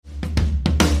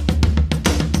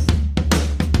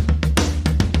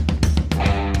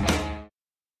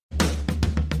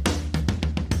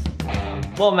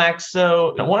Well, Max,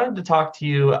 so I wanted to talk to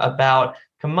you about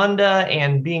Camunda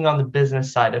and being on the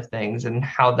business side of things and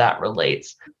how that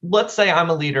relates. Let's say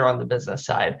I'm a leader on the business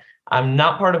side. I'm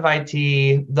not part of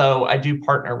IT, though I do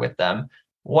partner with them.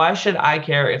 Why should I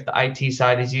care if the IT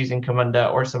side is using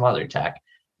Camunda or some other tech?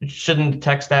 Shouldn't the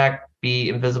tech stack be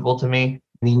invisible to me?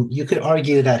 I mean, you could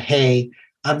argue that, hey,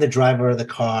 I'm the driver of the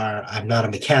car, I'm not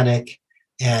a mechanic.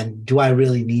 And do I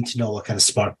really need to know what kind of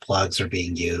spark plugs are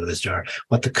being used or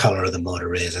what the color of the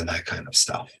motor is and that kind of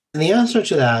stuff? And the answer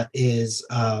to that is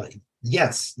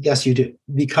yes, you do.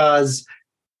 Because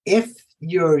if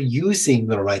you're using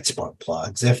the right spark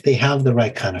plugs, if they have the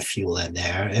right kind of fuel in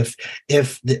there,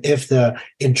 if the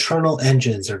internal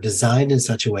engines are designed in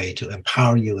such a way to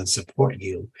empower you and support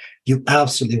you, you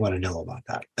absolutely want to know about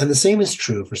that. And the same is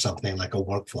true for something like a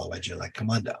workflow engine like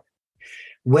Camunda.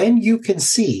 When you can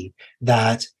see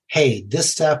that, hey,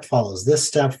 this step follows this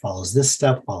step, follows this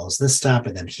step, follows this step,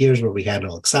 and then here's where we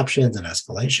handle exceptions and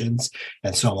escalations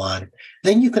and so on,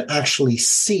 then you can actually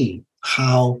see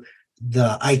how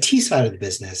the IT side of the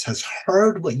business has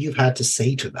heard what you've had to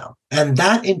say to them. And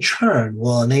that in turn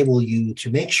will enable you to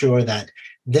make sure that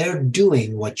they're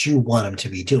doing what you want them to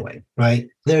be doing, right?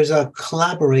 There's a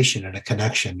collaboration and a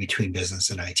connection between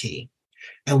business and IT.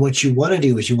 And what you want to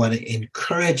do is you want to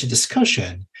encourage a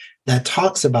discussion that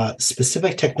talks about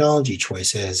specific technology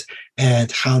choices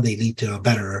and how they lead to a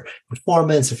better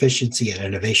performance, efficiency, and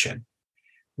innovation.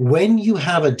 When you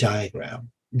have a diagram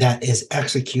that is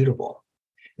executable,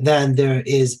 then there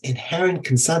is inherent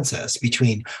consensus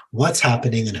between what's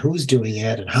happening and who's doing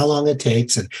it and how long it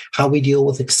takes and how we deal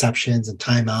with exceptions and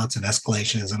timeouts and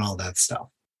escalations and all that stuff.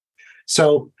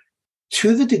 So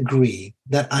to the degree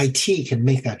that IT can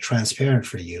make that transparent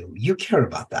for you, you care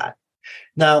about that.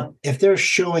 Now, if they're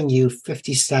showing you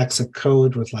 50 stacks of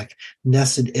code with like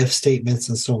nested if statements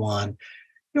and so on,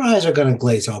 your eyes are going to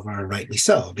glaze over, and rightly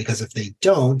so, because if they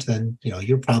don't, then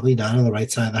you're probably not on the right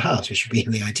side of the house. You should be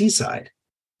on the IT side.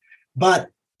 But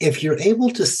if you're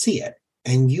able to see it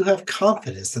and you have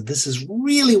confidence that this is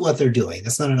really what they're doing,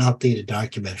 it's not an outdated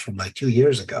document from like 2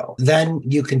 years ago, then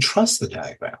you can trust the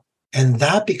diagram. And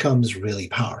that becomes really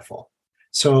powerful.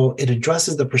 So it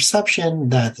addresses the perception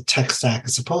that the tech stack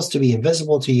is supposed to be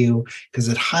invisible to you because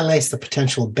it highlights the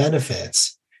potential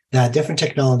benefits that different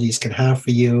technologies can have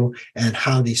for you and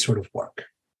how they sort of work.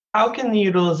 How can the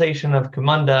utilization of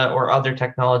Camunda or other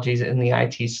technologies in the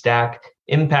IT stack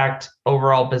impact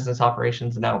overall business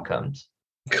operations and outcomes?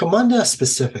 Camunda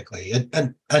specifically,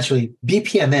 and actually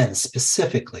BPMN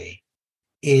specifically,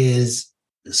 is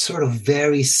sort of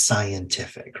very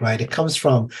scientific, right? It comes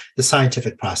from the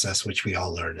scientific process, which we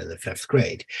all learned in the 5th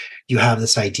grade. You have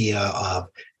this idea of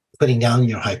putting down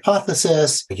your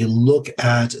hypothesis, you look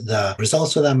at the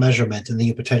results of that measurement, and then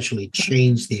you potentially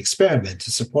change the experiment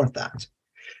to support that.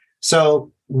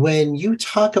 So when you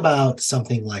talk about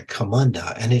something like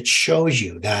Camunda and it shows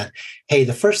you that, hey,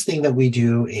 the first thing that we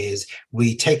do is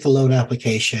we take the loan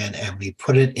application and we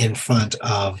put it in front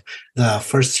of the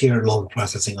first tier loan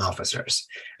processing officers.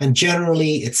 And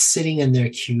generally it's sitting in their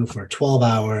queue for 12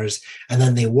 hours and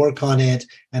then they work on it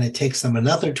and it takes them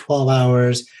another 12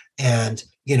 hours. And,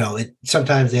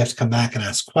 sometimes they have to come back and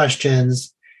ask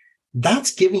questions.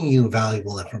 That's giving you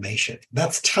valuable information.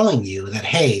 That's telling you that,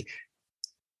 hey,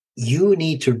 you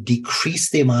need to decrease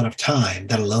the amount of time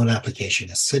that a loan application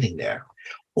is sitting there,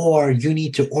 or you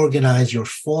need to organize your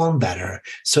form better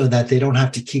so that they don't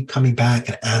have to keep coming back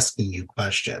and asking you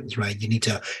questions, right? You need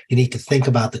to think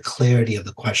about the clarity of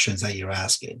the questions that you're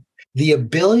asking. The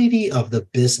ability of the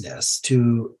business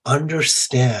to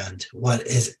understand what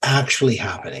is actually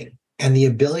happening and the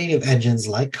ability of engines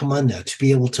like Camunda to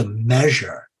be able to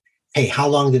measure, hey, how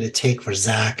long did it take for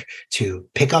Zach to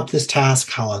pick up this task?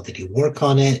 How long did he work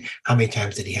on it? How many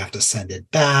times did he have to send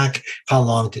it back? How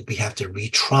long did we have to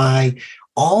retry?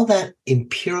 All that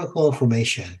empirical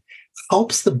information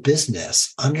helps the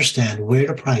business understand where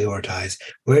to prioritize,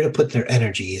 where to put their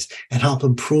energies, and help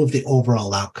improve the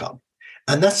overall outcome.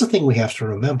 And that's the thing we have to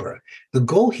remember. The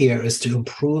goal here is to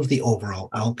improve the overall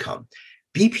outcome.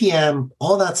 BPM,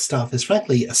 all that stuff is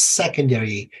frankly a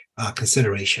secondary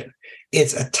consideration.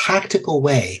 It's a tactical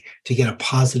way to get a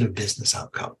positive business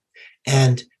outcome.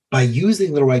 And by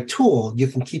using the right tool, you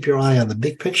can keep your eye on the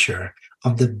big picture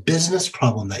of the business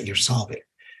problem that you're solving.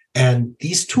 And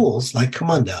these tools like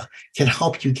Camunda can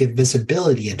help you give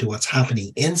visibility into what's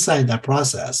happening inside that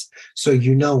process so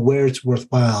you know where it's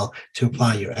worthwhile to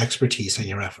apply your expertise and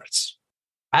your efforts.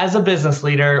 As a business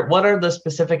leader, what are the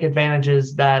specific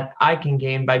advantages that I can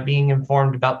gain by being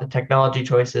informed about the technology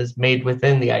choices made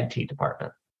within the IT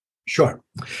department? Sure.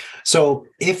 So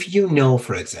if you know,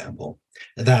 for example,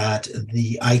 that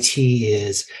the IT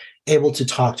is able to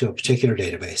talk to a particular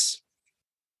database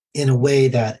in a way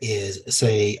that is,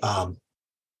 say,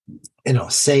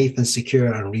 safe and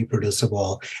secure and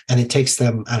reproducible, and it takes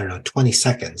them, 20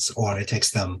 seconds, or it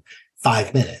takes them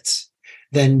 5 minutes,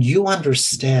 then you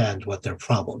understand what their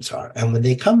problems are. And when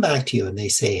they come back to you and they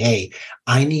say, hey,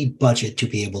 I need budget to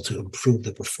be able to improve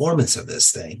the performance of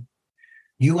this thing,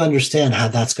 you understand how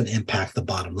that's going to impact the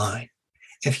bottom line.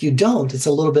 If you don't, it's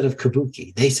a little bit of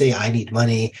kabuki. They say, I need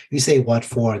money. You say, what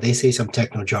for? They say some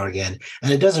techno jargon,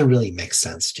 and it doesn't really make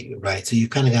sense to you, right? So you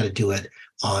kind of got to do it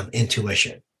on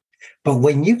intuition. But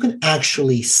when you can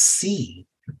actually see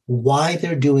why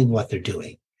they're doing what they're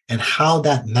doing and how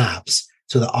that maps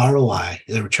to the ROI,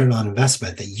 the return on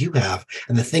investment that you have,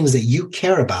 and the things that you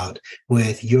care about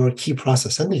with your key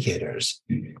process indicators,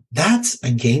 that's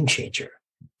a game changer.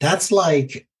 That's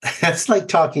like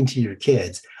talking to your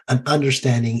kids and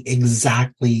understanding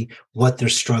exactly what they're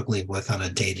struggling with on a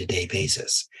day-to-day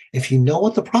basis. If you know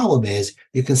what the problem is,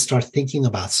 you can start thinking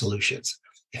about solutions.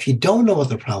 If you don't know what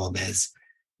the problem is,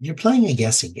 you're playing a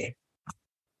guessing game.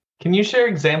 Can you share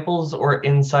examples or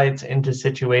insights into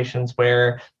situations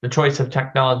where the choice of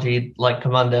technology like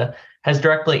Camunda has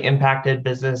directly impacted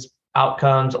business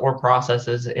outcomes or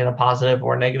processes in a positive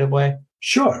or negative way?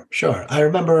 Sure. I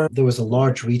remember there was a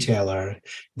large retailer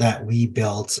that we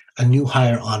built a new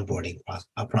hire onboarding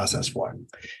process for.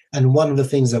 And one of the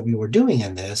things that we were doing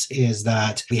in this is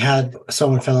that we had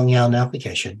someone filling out an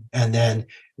application, and then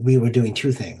we were doing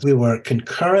two things. We were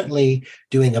concurrently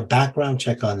doing a background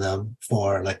check on them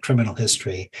for like criminal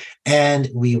history, and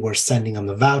we were sending them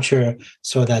the voucher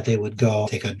so that they would go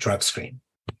take a drug screen.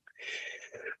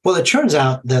 Well, it turns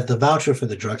out that the voucher for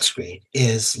the drug screen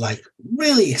is like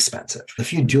really expensive.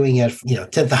 If you're doing it,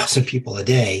 10,000 people a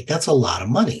day, that's a lot of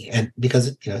money. And because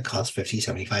it costs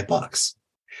 $50, $75.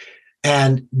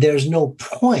 And there's no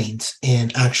point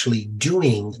in actually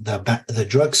doing the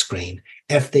drug screen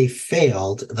if they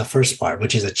failed the first part,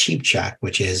 which is a cheap check,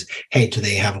 which is, hey, do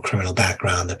they have a criminal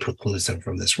background that precludes them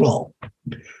from this role?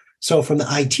 So from the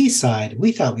IT side,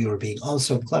 we thought we were being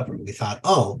also clever. We thought,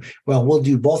 we'll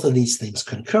do both of these things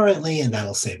concurrently, and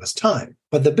that'll save us time.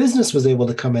 But the business was able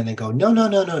to come in and go,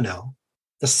 no.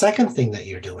 The second thing that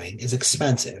you're doing is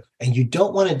expensive, and you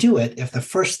don't want to do it if the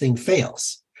first thing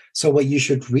fails. So what you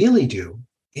should really do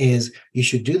is you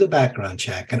should do the background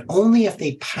check, and only if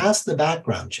they pass the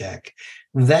background check,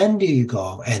 then do you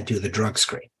go and do the drug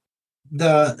screen.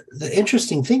 The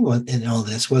interesting thing in all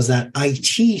this was that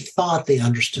IT thought they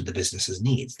understood the business's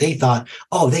needs. They thought,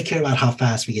 they care about how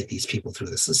fast we get these people through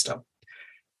the system.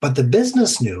 But the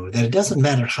business knew that it doesn't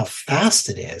matter how fast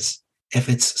it is if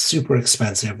it's super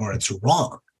expensive or it's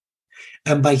wrong.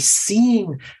 And by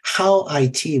seeing how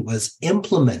IT was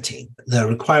implementing the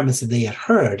requirements that they had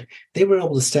heard, they were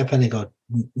able to step in and go,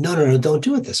 no, don't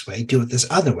do it this way. Do it this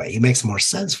other way. It makes more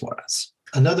sense for us.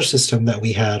 Another system that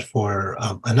we had for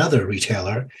another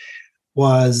retailer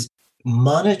was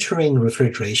monitoring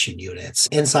refrigeration units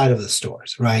inside of the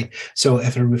stores, right? So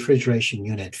if a refrigeration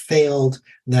unit failed,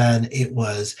 then it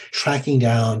was tracking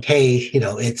down, hey,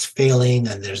 it's failing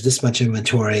and there's this much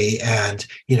inventory, and,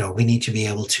 we need to be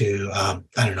able to,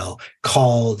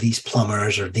 call these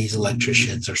plumbers or these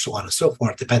electricians or so on and so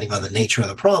forth, depending on the nature of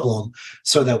the problem,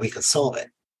 so that we could solve it.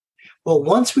 Well,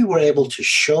 once we were able to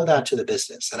show that to the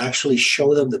business and actually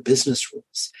show them the business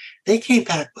rules, they came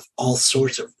back with all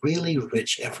sorts of really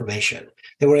rich information.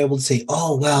 They were able to say,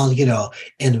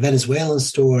 in Venezuelan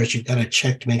stores, you've got to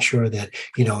check to make sure that,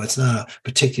 it's not a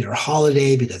particular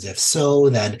holiday, because if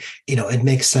so, then, it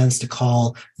makes sense to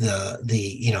call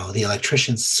the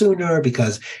electricians sooner,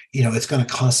 because, it's going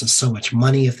to cost us so much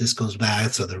money if this goes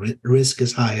bad. So the risk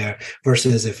is higher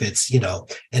versus if it's,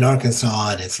 in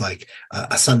Arkansas and it's like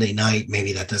a Sunday night,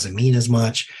 maybe that doesn't mean as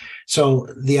much. So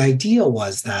the idea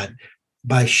was that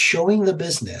by showing the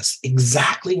business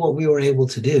exactly what we were able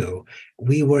to do,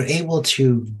 we were able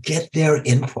to get their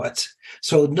input.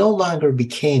 So it no longer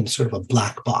became sort of a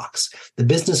black box. The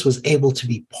business was able to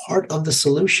be part of the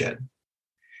solution.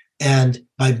 And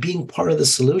by being part of the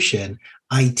solution,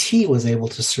 IT was able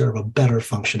to serve a better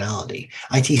functionality.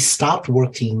 IT stopped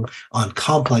working on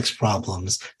complex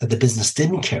problems that the business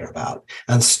didn't care about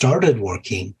and started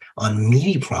working on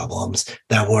meaty problems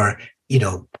that were,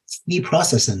 key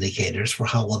process indicators for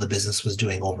how well the business was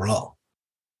doing overall.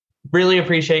 Really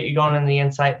appreciate you going in the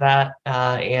insight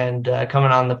and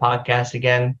coming on the podcast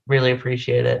again. Really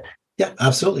appreciate it. Yeah,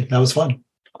 absolutely. That was fun.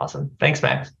 Awesome. Thanks,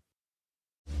 Max.